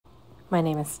My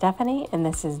name is Stephanie and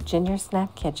this is Ginger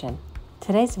Snap Kitchen.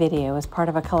 Today's video is part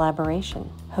of a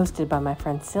collaboration hosted by my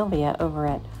friend Sylvia over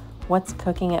at What's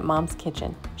Cooking at Mom's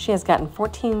Kitchen. She has gotten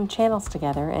 14 channels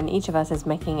together and each of us is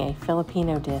making a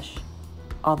Filipino dish.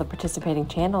 All the participating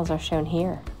channels are shown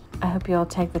here. I hope you'll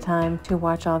take the time to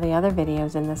watch all the other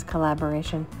videos in this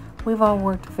collaboration. We've all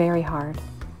worked very hard.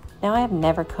 Now, I have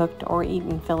never cooked or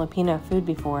eaten Filipino food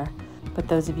before, but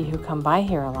those of you who come by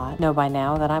here a lot know by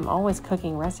now that I'm always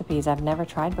cooking recipes I've never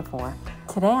tried before.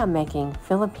 Today I'm making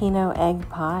Filipino egg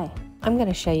pie. I'm going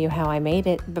to show you how I made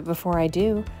it, but before I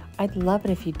do, I'd love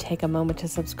it if you'd take a moment to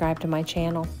subscribe to my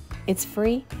channel. It's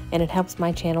free and it helps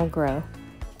my channel grow.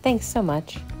 Thanks so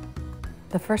much.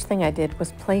 The first thing I did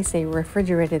was place a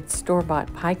refrigerated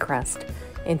store-bought pie crust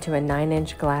into a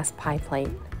 9-inch glass pie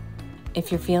plate.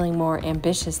 If you're feeling more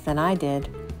ambitious than I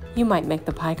did, you might make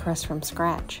the pie crust from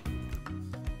scratch.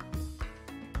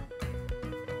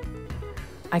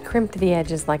 I crimped the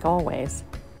edges like always.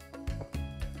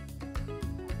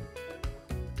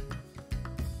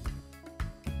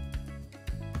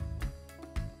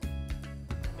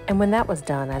 And when that was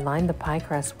done, I lined the pie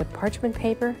crust with parchment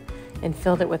paper and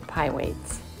filled it with pie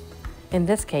weights. In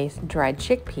this case, dried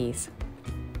chickpeas.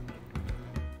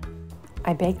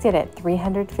 I baked it at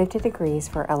 350 degrees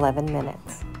for 11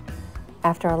 minutes.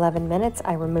 After 11 minutes,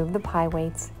 I removed the pie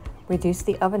weights, reduced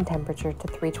the oven temperature to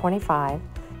 325,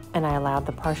 and I allowed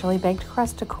the partially baked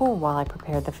crust to cool while I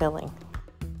prepared the filling.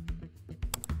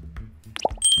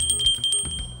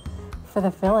 For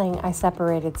the filling, I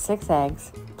separated 6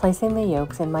 eggs, placing the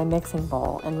yolks in my mixing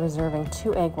bowl and reserving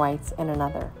 2 egg whites in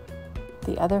another.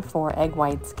 The other 4 egg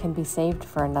whites can be saved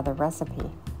for another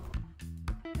recipe.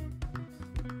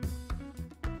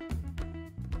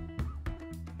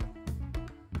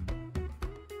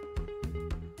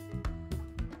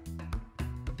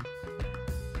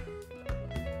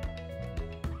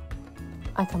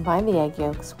 I combine the egg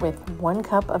yolks with 1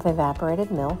 cup of evaporated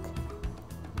milk,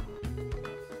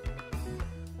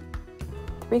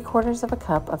 3/4 of a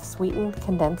cup of sweetened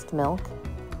condensed milk,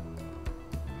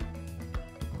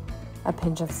 a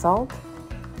pinch of salt,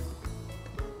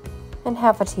 and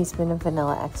half a teaspoon of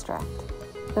vanilla extract.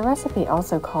 The recipe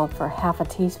also called for half a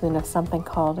teaspoon of something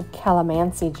called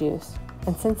calamansi juice,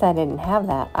 and since I didn't have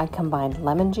that, I combined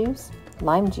lemon juice,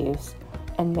 lime juice,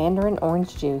 and mandarin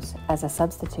orange juice as a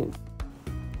substitute.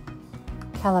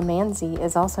 Calamansi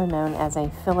is also known as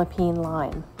a Philippine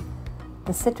lime.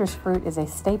 The citrus fruit is a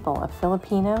staple of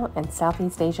Filipino and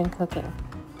Southeast Asian cooking.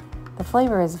 The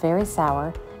flavor is very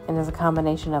sour and is a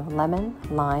combination of lemon,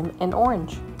 lime, and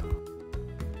orange.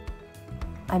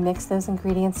 I mixed those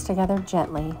ingredients together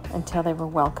gently until they were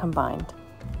well combined.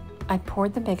 I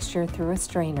poured the mixture through a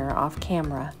strainer off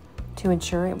camera to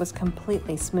ensure it was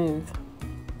completely smooth.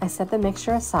 I set the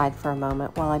mixture aside for a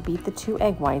moment while I beat the 2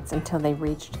 egg whites until they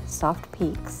reached soft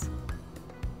peaks.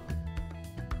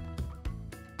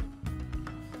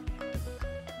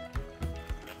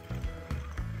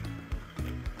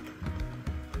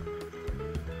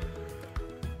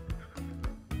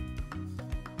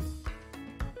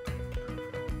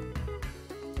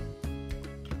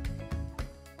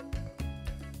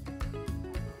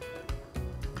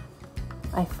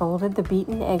 I folded the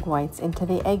beaten egg whites into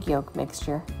the egg yolk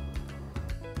mixture.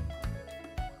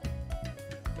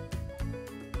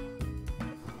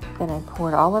 Then I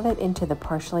poured all of it into the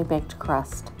partially baked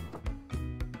crust.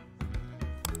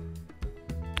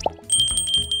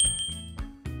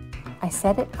 I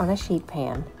set it on a sheet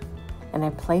pan and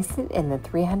I placed it in the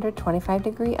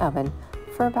 325-degree oven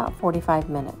for about 45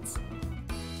 minutes.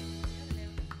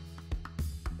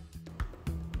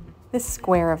 This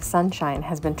square of sunshine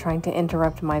has been trying to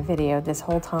interrupt my video this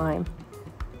whole time.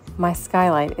 My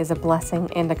skylight is a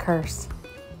blessing and a curse.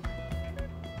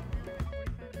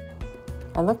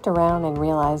 I looked around and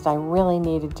realized I really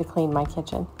needed to clean my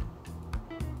kitchen.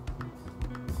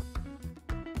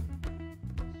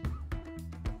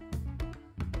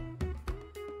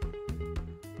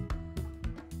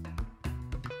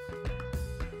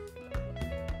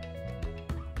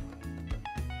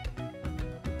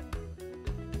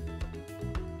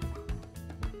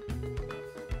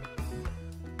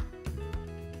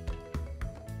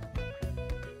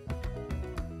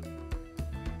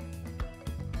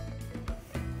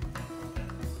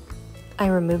 I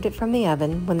removed it from the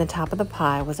oven when the top of the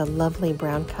pie was a lovely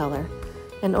brown color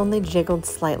and only jiggled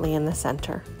slightly in the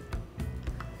center.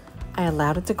 I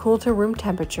allowed it to cool to room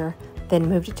temperature, then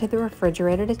moved it to the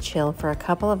refrigerator to chill for a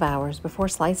couple of hours before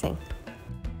slicing.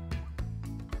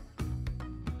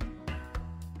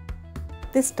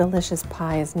 This delicious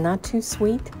pie is not too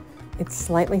sweet, it's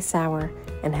slightly sour,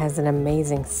 and has an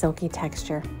amazing silky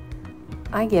texture.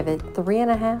 I give it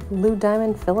 3.5 Blue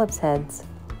Diamond Phillips heads.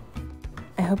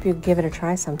 I hope you'll give it a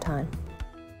try sometime.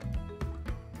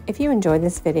 If you enjoyed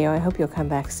this video, I hope you'll come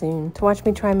back soon to watch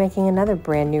me try making another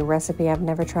brand new recipe I've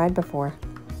never tried before.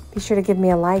 Be sure to give me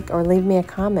a like or leave me a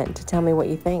comment to tell me what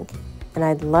you think. And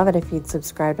I'd love it if you'd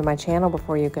subscribe to my channel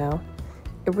before you go.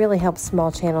 It really helps small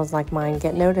channels like mine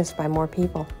get noticed by more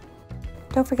people.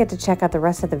 Don't forget to check out the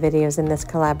rest of the videos in this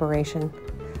collaboration.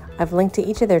 I've linked to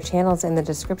each of their channels in the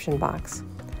description box.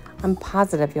 I'm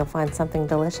positive you'll find something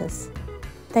delicious.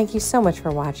 Thank you so much for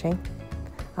watching.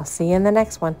 I'll see you in the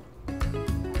next one.